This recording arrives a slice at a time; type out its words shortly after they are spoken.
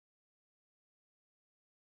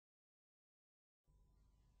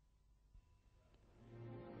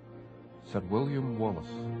Sir William Wallace,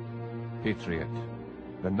 patriot,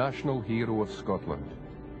 the national hero of Scotland.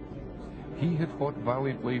 He had fought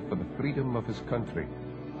valiantly for the freedom of his country,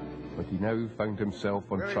 but he now found himself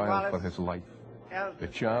on trial for his life. The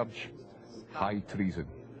charge, high treason.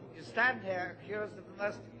 You stand here accused of the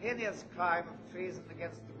most heinous crime of treason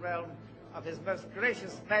against the realm of His Most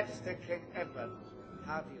Gracious Majesty King Edward.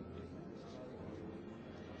 How do you plead?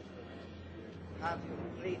 How do you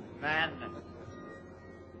plead, man?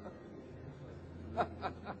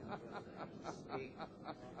 Speak.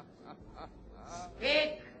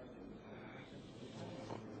 Speak!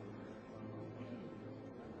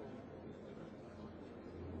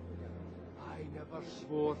 I never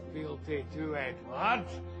swore fealty to Edward.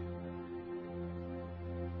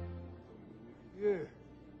 You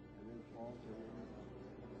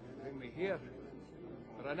bring me here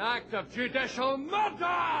for an act of judicial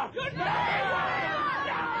murder! Good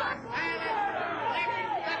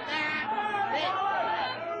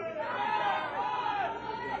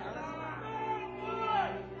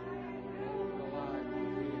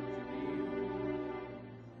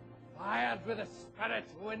Fired with a spirit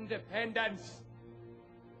of independence,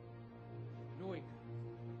 knowing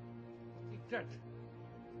what he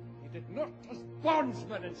did not as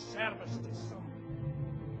bondsman in service to some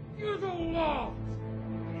feudal lord,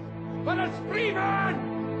 but as freeman,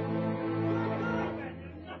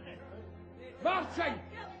 marching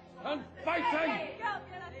and fighting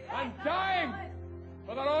and dying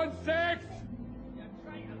for their own sakes,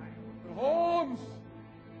 their homes,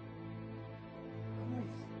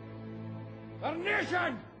 their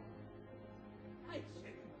nation.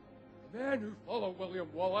 The men who follow William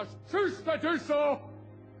Wallace choose to do so.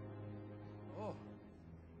 Oh,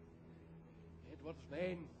 Edward's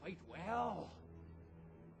men fight well.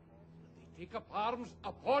 They take up arms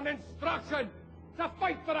upon instruction to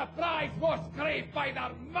fight for a prize most craved by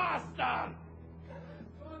their master.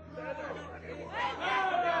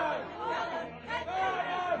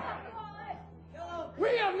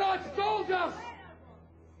 We are not soldiers,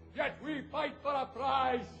 yet we fight for a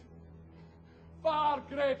prize far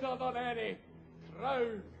greater than any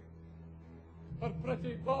crown or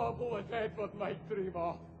pretty bauble as Edward might dream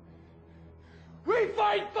of. We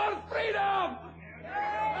fight for freedom!